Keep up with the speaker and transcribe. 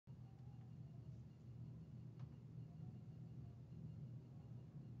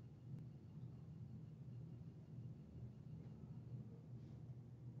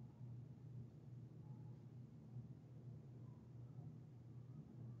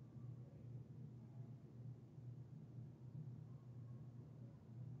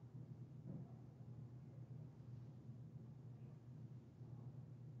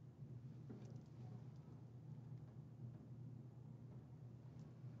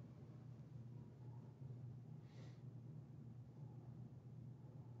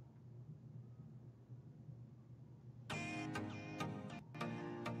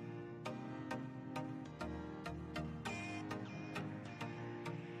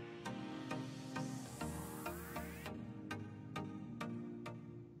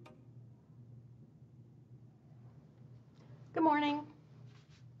Good morning.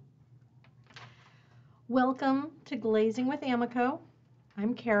 Welcome to Glazing with Amaco.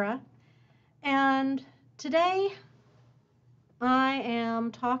 I'm Kara, and today I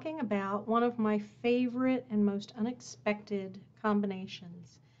am talking about one of my favorite and most unexpected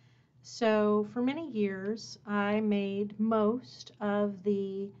combinations. So for many years, I made most of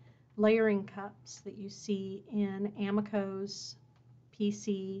the layering cups that you see in Amaco's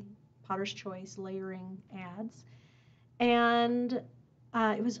PC Potter's Choice layering ads. And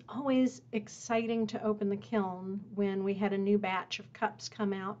it was always exciting to open the kiln when we had a new batch of cups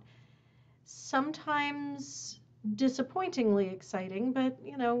come out. Sometimes disappointingly exciting, but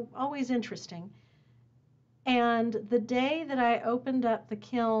always interesting. And the day that I opened up the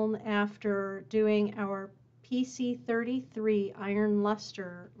kiln after doing our PC-33 Iron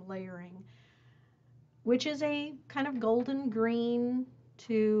Lustre layering, which is a kind of golden green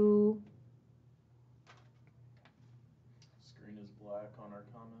to Screen is black on our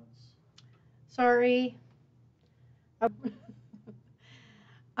comments. Sorry. I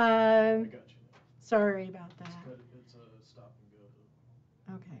got you. Sorry about that. It's a stop and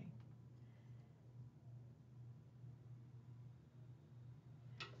go. Okay.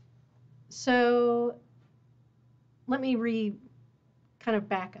 So let me kind of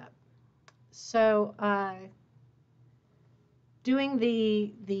back up. So doing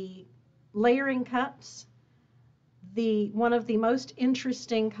the layering cups, one of the most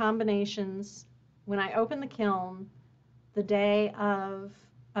interesting combinations when I opened the kiln the day of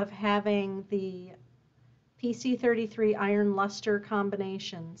having the PC-33 Iron Lustre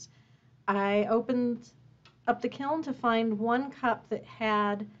combinations, I opened up the kiln to find one cup that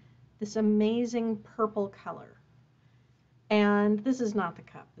had this amazing purple color. And this is not the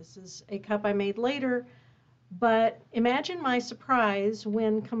cup. This is a cup I made later. But imagine my surprise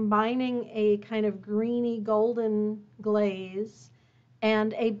when combining a kind of greeny golden glaze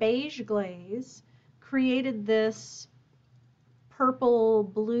and a beige glaze created this purple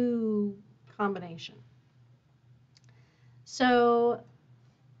blue combination. So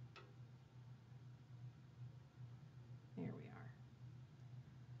there we are.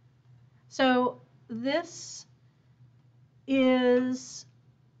 So this is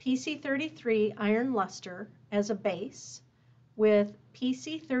PC-33 Iron Lustre as a base with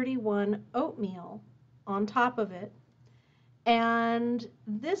PC-31 Oatmeal on top of it. And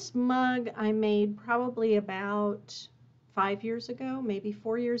this mug I made probably about 5 years ago, maybe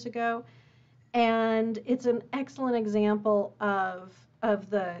 4 years ago. And it's an excellent example of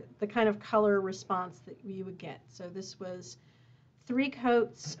the kind of color response that you would get. So this was 3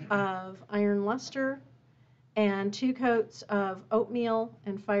 coats of Iron Lustre and 2 coats of oatmeal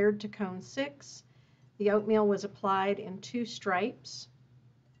and fired to cone 6. The oatmeal was applied in 2 stripes.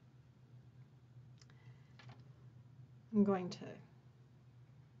 I'm going to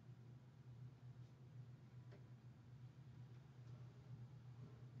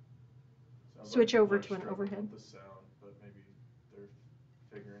switch over to an overhead. The sound, but maybe they're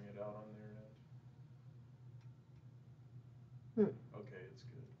figuring it out on their end. Okay, it's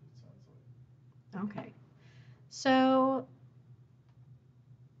good. It sounds like. Okay. So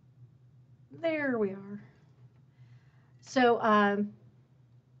there we are. So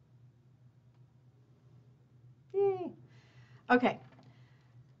yay. Okay.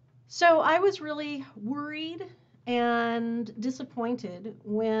 So I was really worried and disappointed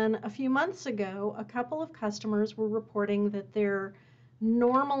when a few months ago a couple of customers were reporting that their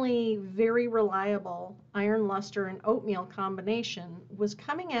normally very reliable Iron Lustre and oatmeal combination was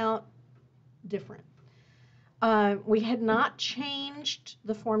coming out different. We had not changed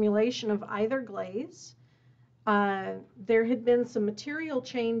the formulation of either glaze. There had been some material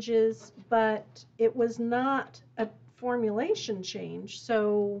changes, but it was not a formulation change,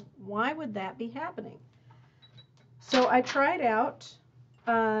 so why would that be happening? So I tried out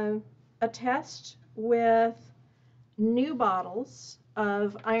a test with new bottles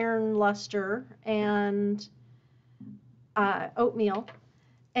of Iron Lustre and oatmeal,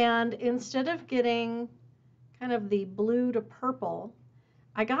 and instead of getting kind of the blue to purple,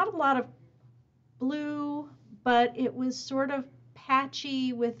 I got a lot of blue, but it was sort of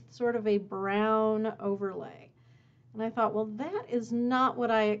patchy with sort of a brown overlay. And I thought, well, that is not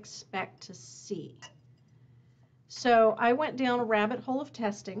what I expect to see. So I went down a rabbit hole of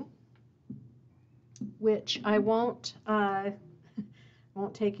testing, which I won't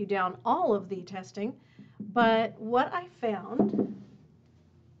take you down all of the testing, but what I found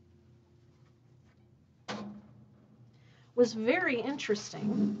was very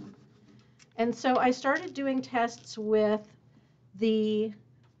interesting. And so I started doing tests with the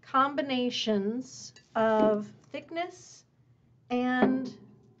combinations of thickness and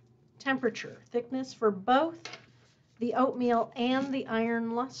temperature, thickness for both the oatmeal and the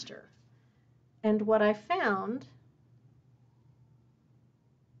iron luster. And what I found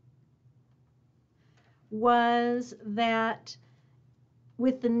was that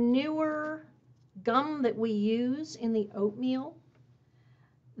with the newer gum that we use in the oatmeal,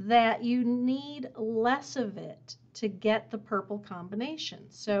 that you need less of it to get the purple combination.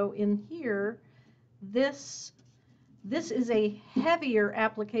 So in here, this is a heavier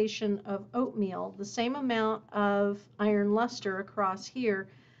application of oatmeal, the same amount of iron luster across here,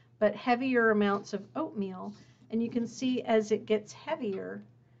 but heavier amounts of oatmeal. And you can see as it gets heavier,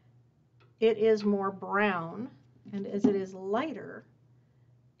 it is more brown, and as it is lighter,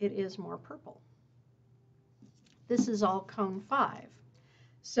 it is more purple. This is all cone 5.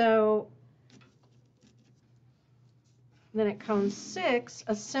 So then at cone 6,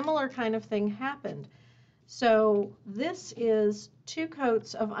 a similar kind of thing happened. So this is 2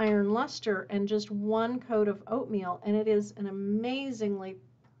 coats of iron luster and just 1 coat of oatmeal, and it is an amazingly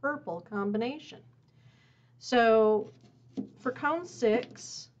purple combination. So for cone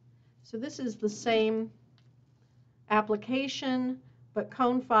 6, so this is the same application, but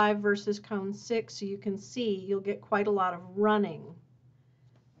cone 5 versus cone 6, so you can see you'll get quite a lot of running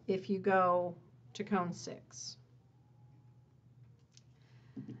if you go to cone 6.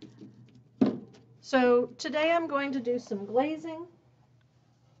 So today I'm going to do some glazing.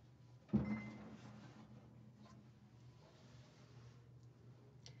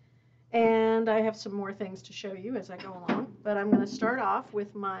 And I have some more things to show you as I go along, but I'm going to start off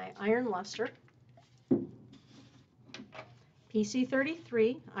with my iron lustre.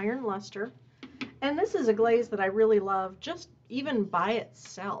 PC-33 Iron Lustre. And this is a glaze that I really love, just even by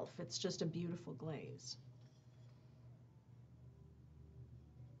itself. It's just a beautiful glaze.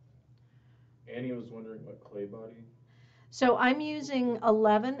 Annie was wondering what clay body. So I'm using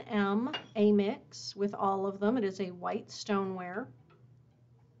 11M Amix with all of them. It is a white stoneware.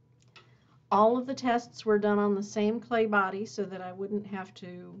 All of the tests were done on the same clay body so that I wouldn't have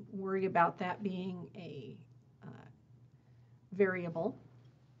to worry about that being a variable.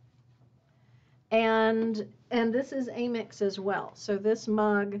 And this is Amix as well. So this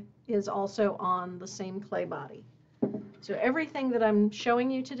mug is also on the same clay body. So everything that I'm showing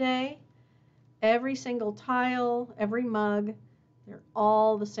you today, every single tile, every mug, they're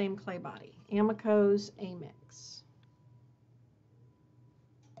all the same clay body. Amaco's Amix.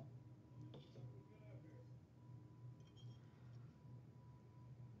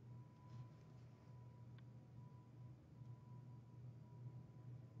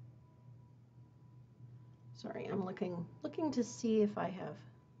 Sorry, I'm looking to see if I have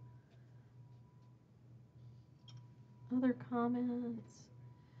other comments.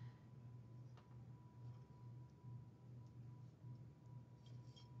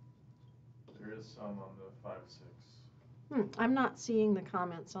 There is some on the 5.6. I'm not seeing the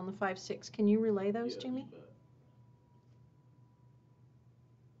comments on the 5.6. Can you relay those to me?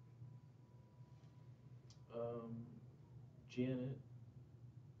 Janet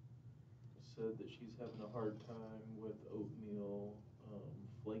said that she's having a hard time with oatmeal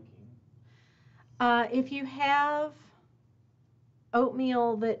flaking. If you have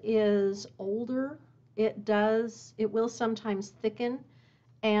oatmeal that is older, it will sometimes thicken.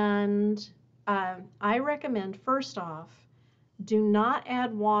 And I recommend, first off, do not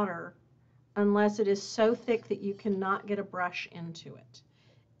add water unless it is so thick that you cannot get a brush into it.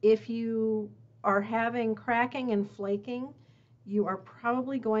 If you are having cracking and flaking, you are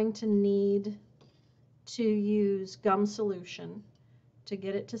probably going to need to use gum solution to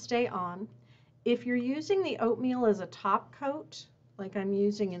get it to stay on. If you're using the oatmeal as a top coat, like I'm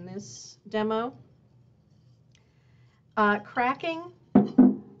using in this demo, cracking,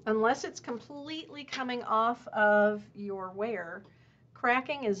 unless it's completely coming off of your wear,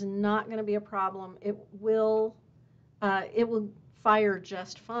 cracking is not going to be a problem. It will fire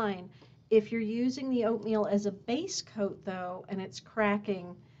just fine. If you're using the oatmeal as a base coat, though, and it's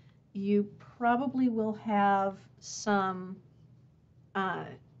cracking, you probably will have some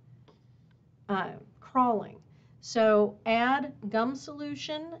crawling. So add gum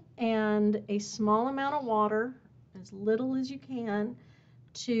solution and a small amount of water, as little as you can,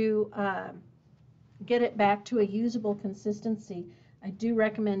 to get it back to a usable consistency. I do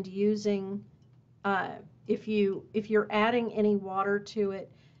recommend using, if you're adding any water to it,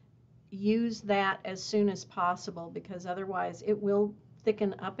 use that as soon as possible, because otherwise it will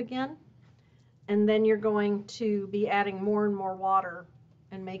thicken up again, and then you're going to be adding more and more water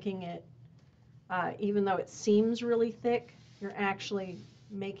and making it, even though it seems really thick, you're actually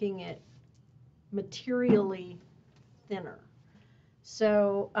making it materially thinner.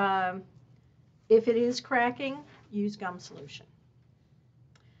 So if it is cracking, use gum solution.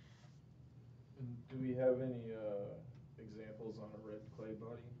 And do we have any examples on a red clay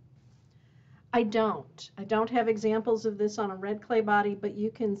body? I don't have examples of this on a red clay body, but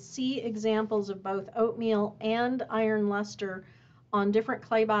you can see examples of both oatmeal and iron luster on different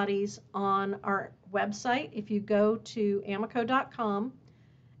clay bodies on our website. If you go to amaco.com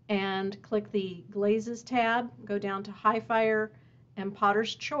and click the glazes tab, go down to high fire and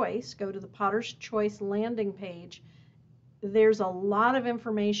Potter's Choice, go to the Potter's Choice landing page. There's a lot of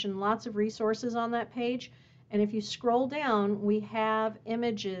information, lots of resources on that page. And if you scroll down, we have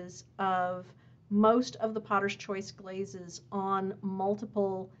images of most of the Potter's Choice glazes on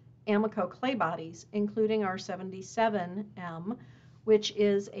multiple Amaco clay bodies, including our 77M, which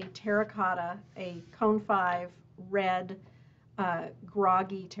is a terracotta, a cone 5 red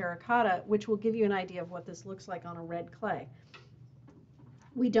groggy terracotta, which will give you an idea of what this looks like on a red clay.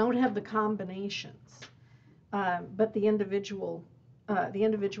 We don't have the combinations, but the individual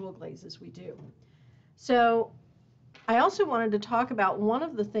glazes we do. So I also wanted to talk about one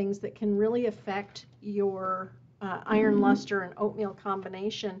of the things that can really affect your iron luster and oatmeal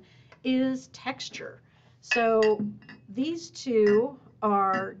combination is texture. So these two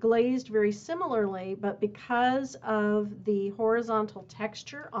are glazed very similarly, but because of the horizontal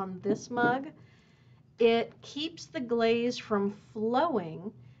texture on this mug, it keeps the glaze from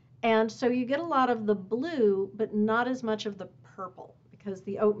flowing, and so you get a lot of the blue, but not as much of the purple, because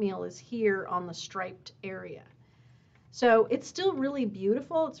the oatmeal is here on the striped area. So it's still really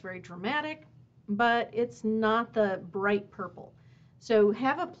beautiful, it's very dramatic, but it's not the bright purple. So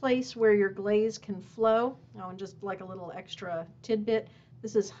have a place where your glaze can flow. Oh, and just like a little extra tidbit,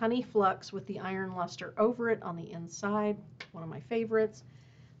 this is honey flux with the iron luster over it on the inside, one of my favorites.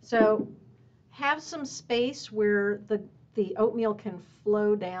 So have some space where the oatmeal can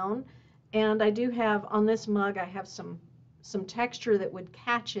flow down. And I do have, on this mug, I have some texture that would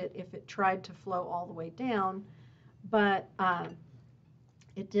catch it if it tried to flow all the way down. But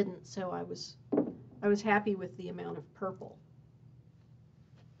it didn't, so I was happy with the amount of purple.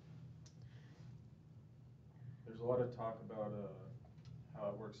 There's a lot of talk about how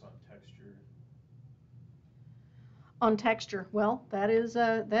it works on texture. On texture, well, that's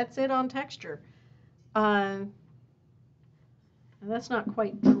it on texture. That's not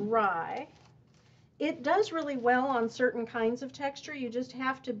quite dry. It does really well on certain kinds of texture. You just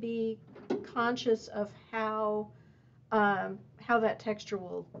have to be conscious of how that texture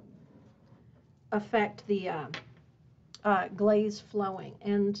will affect the glaze flowing.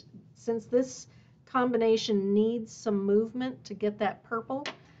 And since this combination needs some movement to get that purple,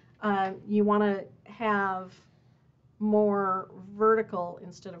 you want to have more vertical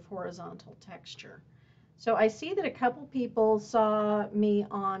instead of horizontal texture. So I see that a couple people saw me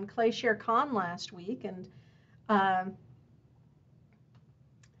on Clayshare Con last week, and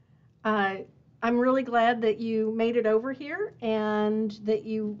I'm really glad that you made it over here and that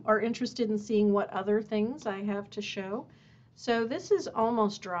you are interested in seeing what other things I have to show. So this is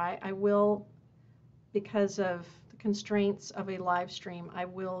almost dry. I will, because of the constraints of a live stream, I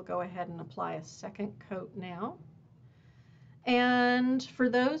will go ahead and apply a second coat now. And for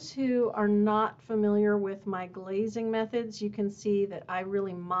those who are not familiar with my glazing methods, you can see that I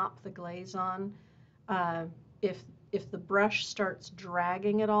really mop the glaze on. If the brush starts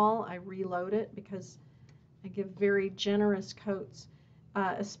dragging at all, I reload it because I give very generous coats.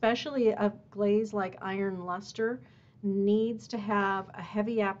 Especially a glaze like iron luster needs to have a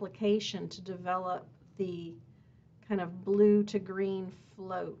heavy application to develop the kind of blue to green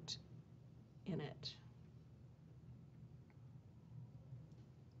float in it.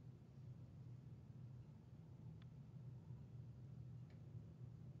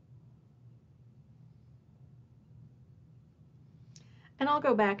 And I'll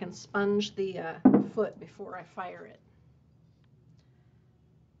go back and sponge the foot before I fire it.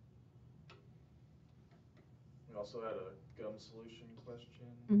 We also had a gum solution question.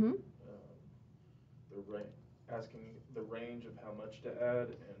 Mm-hmm. Asking the range of how much to add,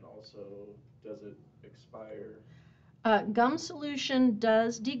 and also does it expire? Gum solution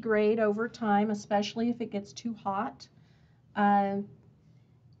does degrade over time, especially if it gets too hot.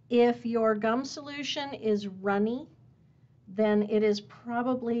 If your gum solution is runny, then it is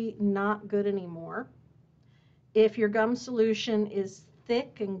probably not good anymore. If your gum solution is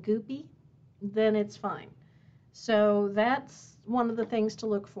thick and goopy, then it's fine. So that's one of the things to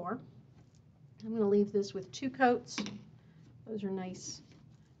look for. I'm going to leave this with 2 coats. Those are nice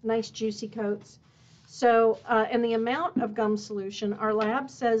juicy coats. So, and the amount of gum solution, our lab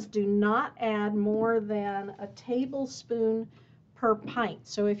says do not add more than a tablespoon per pint.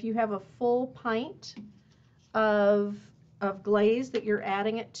 So if you have a full pint of glaze that you're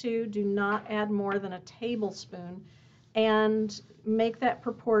adding it to, do not add more than a tablespoon, and make that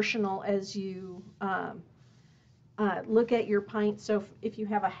proportional as you look at your pint. So if you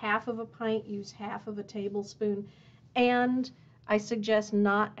have a half of a pint, use half of a tablespoon. And I suggest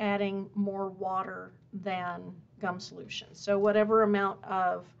not adding more water than gum solution. So whatever amount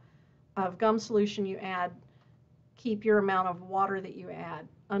of gum solution you add, keep your amount of water that you add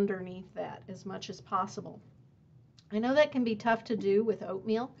underneath that as much as possible. I know that can be tough to do with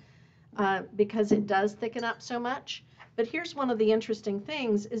oatmeal because it does thicken up so much. But here's one of the interesting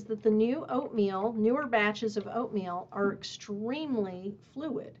things is that the newer batches of oatmeal are extremely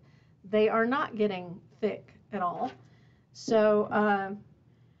fluid. They are not getting thick at all. So,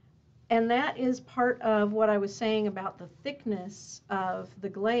 and that is part of what I was saying about the thickness of the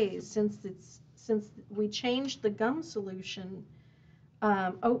glaze. Since we changed the gum solution,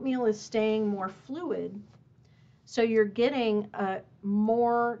 oatmeal is staying more fluid. So you're getting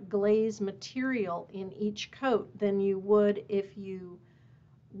more glaze material in each coat than you would if you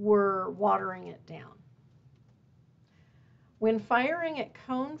were watering it down. When firing at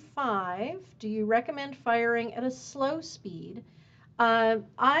cone 5, do you recommend firing at a slow speed?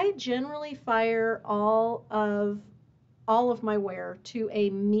 I generally fire all of my wear to at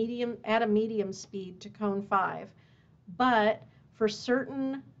a medium speed to cone 5, but for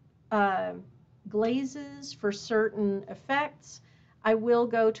certain glazes, for certain effects, I will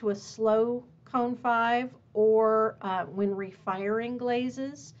go to a slow cone 5, or when refiring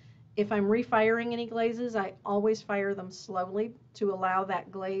glazes. If I'm refiring any glazes, I always fire them slowly to allow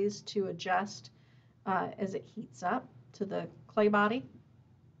that glaze to adjust as it heats up to the clay body.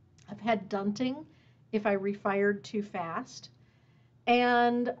 I've had dunting if I refired too fast.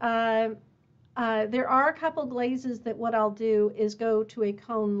 And there are a couple glazes that what I'll do is go to a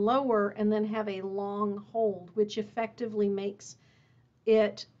cone lower and then have a long hold, which effectively makes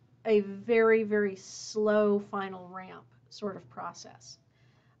it a very, very slow final ramp sort of process.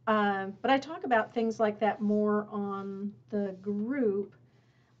 But I talk about things like that more on the group.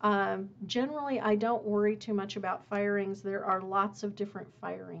 Generally, I don't worry too much about firings. There are lots of different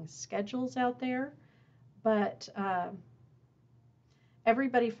firing schedules out there, but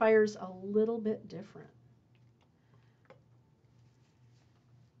everybody fires a little bit different.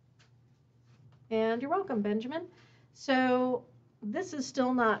 And you're welcome, Benjamin. So this is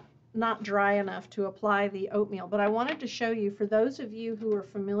still not dry enough to apply the oatmeal, but I wanted to show you, for those of you who are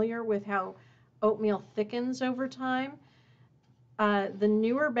familiar with how oatmeal thickens over time, the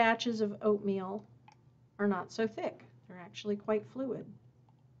newer batches of oatmeal are not so thick. They're actually quite fluid.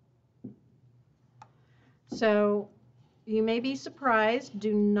 So you may be surprised.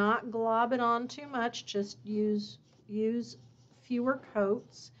 Do not glob it on too much. Just use fewer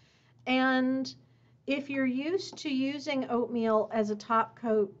coats. And if you're used to using oatmeal as a top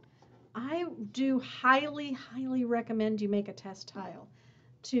coat, I do highly, highly recommend you make a test tile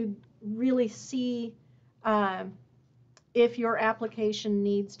to really see if your application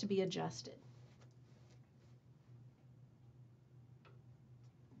needs to be adjusted.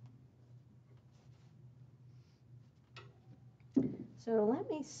 So let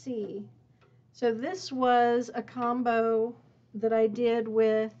me see. So this was a combo that I did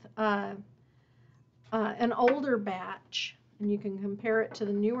with an older batch, and you can compare it to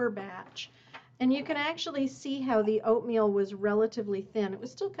the newer batch. And you can actually see how the oatmeal was relatively thin. It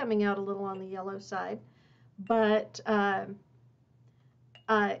was still coming out a little on the yellow side, but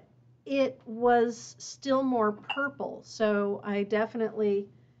it was still more purple. So I definitely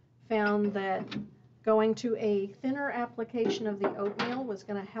found that going to a thinner application of the oatmeal was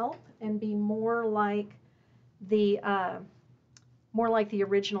going to help and be more like the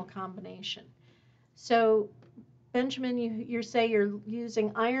original combination. So Benjamin, you say you're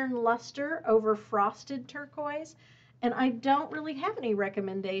using iron luster over frosted turquoise, and I don't really have any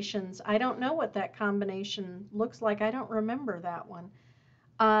recommendations. I don't know what that combination looks like. I don't remember that one.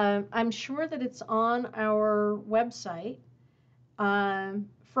 I'm sure that it's on our website.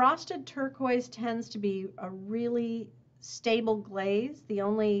 Frosted turquoise tends to be a really stable glaze. The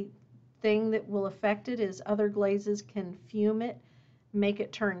only thing that will affect it is other glazes can fume it, make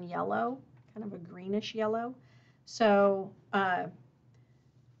it turn yellow, kind of a greenish yellow. So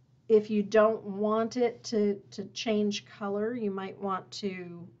if you don't want it to change color, you might want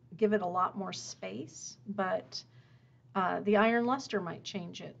to give it a lot more space, but the iron luster might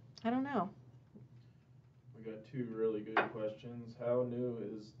change it. I don't know. We got two really good questions. How new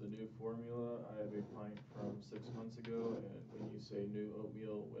is the new formula? I have a pint from 6 months ago, and when you say new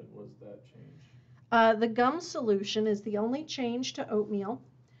oatmeal, when was that change? The gum solution is the only change to oatmeal,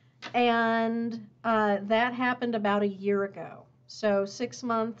 and that happened about a year ago. So 6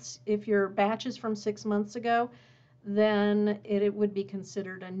 months, if your batch is from 6 months ago, then it would be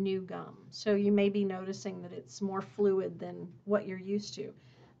considered a new gum. So you may be noticing that it's more fluid than what you're used to.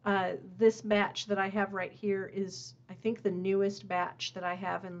 This batch that I have right here is, I think, the newest batch that I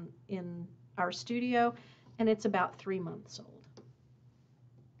have in our studio, and it's about 3 months old.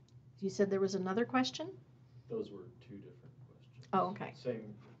 You said there was another question? Those were two different questions. Oh, okay.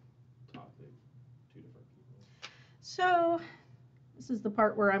 Same topic, two different people. So this is the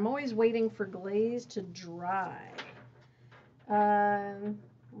part where I'm always waiting for glaze to dry.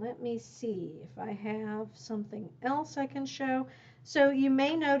 Let me see if I have something else I can show. So you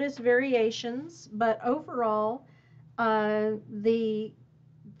may notice variations, but overall, the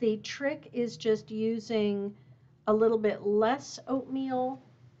trick is just using a little bit less oatmeal.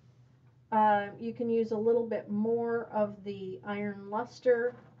 You can use a little bit more of the Iron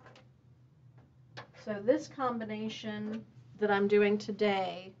Lustre. So this combination that I'm doing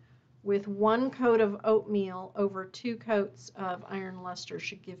today with 1 coat of oatmeal over 2 coats of Iron Lustre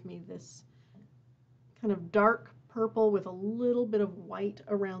should give me this kind of dark purple with a little bit of white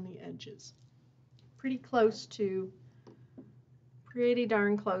around the edges. Pretty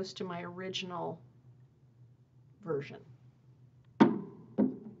darn close to my original version.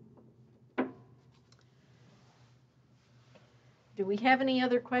 Do we have any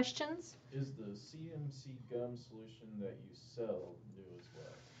other questions? Is the CMC gum solution that you sell new as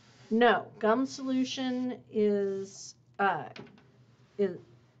well? No, gum solution is not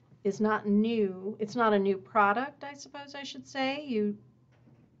new. It's not a new product, I suppose I should say.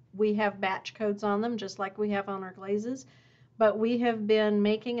 We have batch codes on them, just like we have on our glazes, but we have been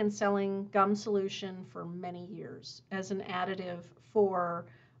making and selling gum solution for many years as an additive for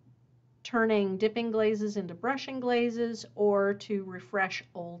turning dipping glazes into brushing glazes or to refresh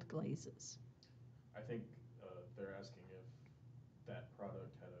old glazes. I think they're asking if that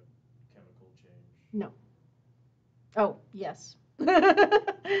product had a chemical change. No. Oh, yes.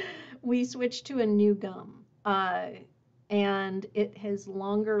 We switched to a new gum, and it has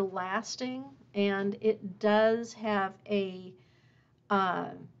longer lasting, and it does have an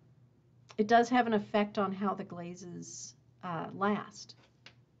effect on how the glazes last.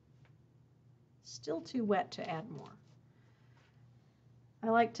 Still too wet to add more. I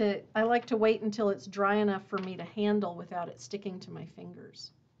like to wait until it's dry enough for me to handle without it sticking to my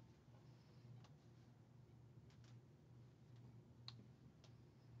fingers.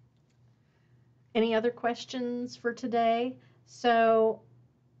 Any other questions for today? So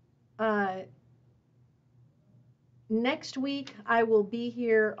next week I will be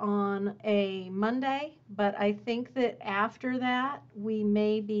here on a Monday, but I think that after that we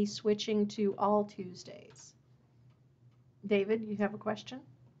may be switching to all Tuesdays. David, you have a question?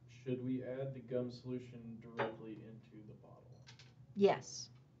 Should we add the gum solution directly into the bottle? Yes.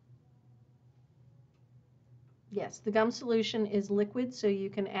 Yes, the gum solution is liquid, so you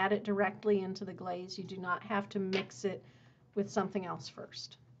can add it directly into the glaze. You do not have to mix it with something else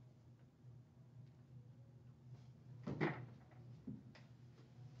first.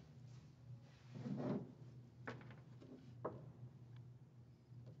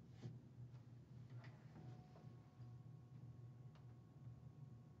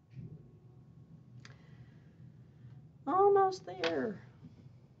 Almost there.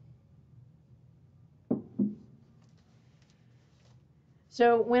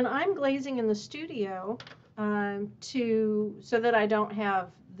 So when I'm glazing in the studio, so that I don't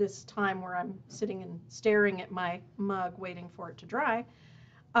have this time where I'm sitting and staring at my mug waiting for it to dry,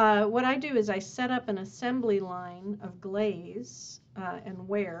 what I do is I set up an assembly line of glaze and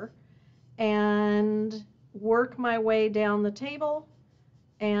wear and work my way down the table,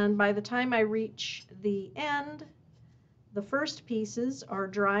 and by the time I reach the end, the first pieces are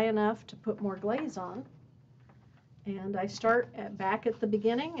dry enough to put more glaze on, and I start back at the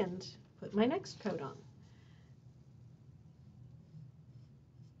beginning and put my next coat on.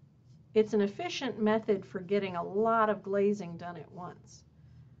 It's an efficient method for getting a lot of glazing done at once,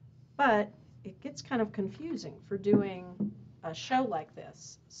 but it gets kind of confusing for doing a show like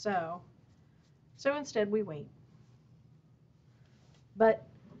this, so instead we wait. But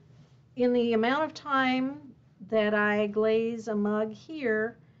in the amount of time that I glaze a mug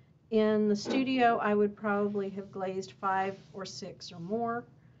here, in the studio I would probably have glazed 5 or 6 or more.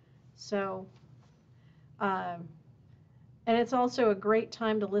 So, and it's also a great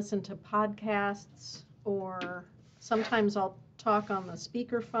time to listen to podcasts, or sometimes I'll talk on the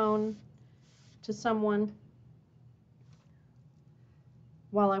speakerphone to someone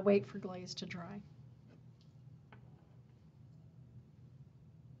while I wait for glaze to dry.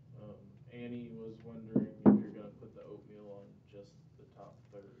 Annie was wondering if you're going to put the oatmeal on just the top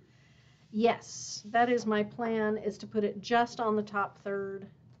third. Yes, that is my plan, is to put it just on the top third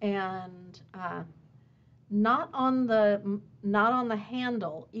and not on the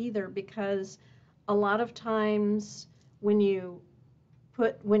handle either, because a lot of times when you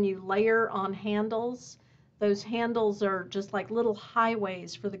layer on handles, those handles are just like little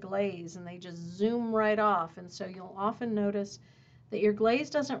highways for the glaze, and they just zoom right off, and so you'll often notice that your glaze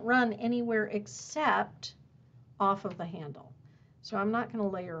doesn't run anywhere except off of the handle. So I'm not going to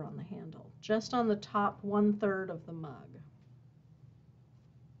layer on the handle, just on the top 1/3 of the mug.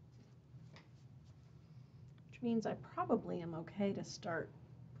 Which means I probably am okay to start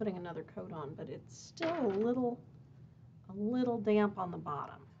putting another coat on, but it's still a little damp on the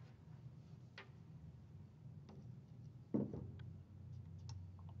bottom.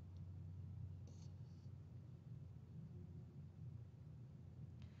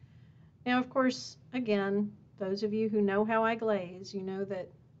 Now, of course, again, those of you who know how I glaze, you know that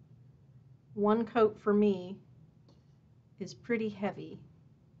one coat for me is pretty heavy.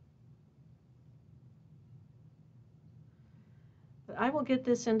 But I will get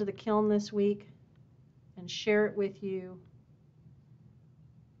this into the kiln this week and share it with you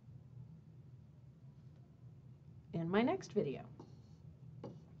in my next video.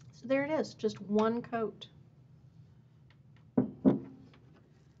 So there it is, just one coat.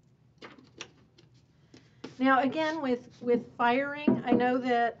 Now again, with firing, I know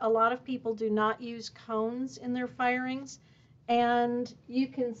that a lot of people do not use cones in their firings, and you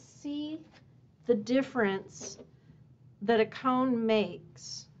can see the difference that a cone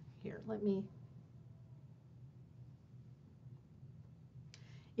makes. Here,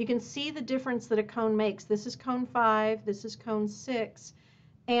 you can see the difference that a cone makes. This is cone 5, this is cone 6,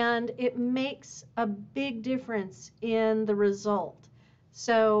 and it makes a big difference in the result.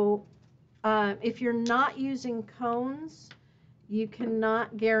 So if you're not using cones, you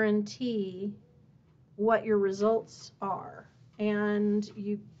cannot guarantee what your results are, and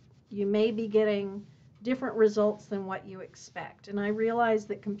you may be getting different results than what you expect. And I realize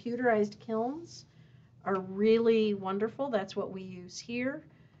that computerized kilns are really wonderful. That's what we use here.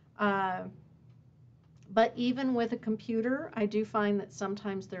 But even with a computer, I do find that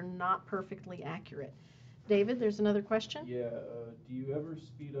sometimes they're not perfectly accurate. David, there's another question? Yeah, do you ever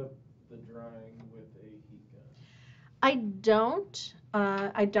speed up the drying with a heat gun? I don't.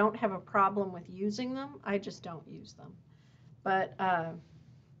 I don't have a problem with using them. I just don't use them. But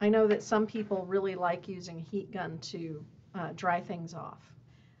I know that some people really like using a heat gun to dry things off.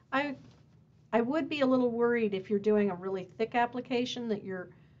 I would be a little worried if you're doing a really thick application that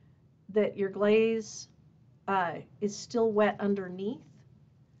your glaze is still wet underneath.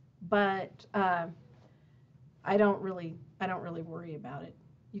 But I don't really worry about it.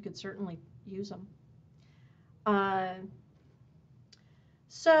 You could certainly use them.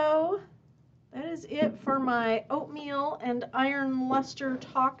 So that is it for my oatmeal and iron luster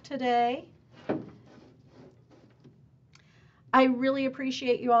talk today. I really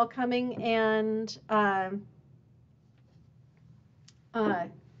appreciate you all coming and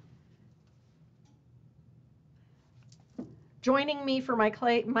joining me for my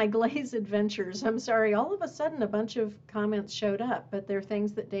glaze adventures. I'm sorry, all of a sudden a bunch of comments showed up, but they're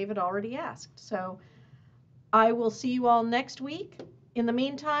things that David already asked. So I will see you all next week. In the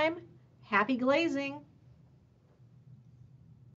meantime, happy glazing.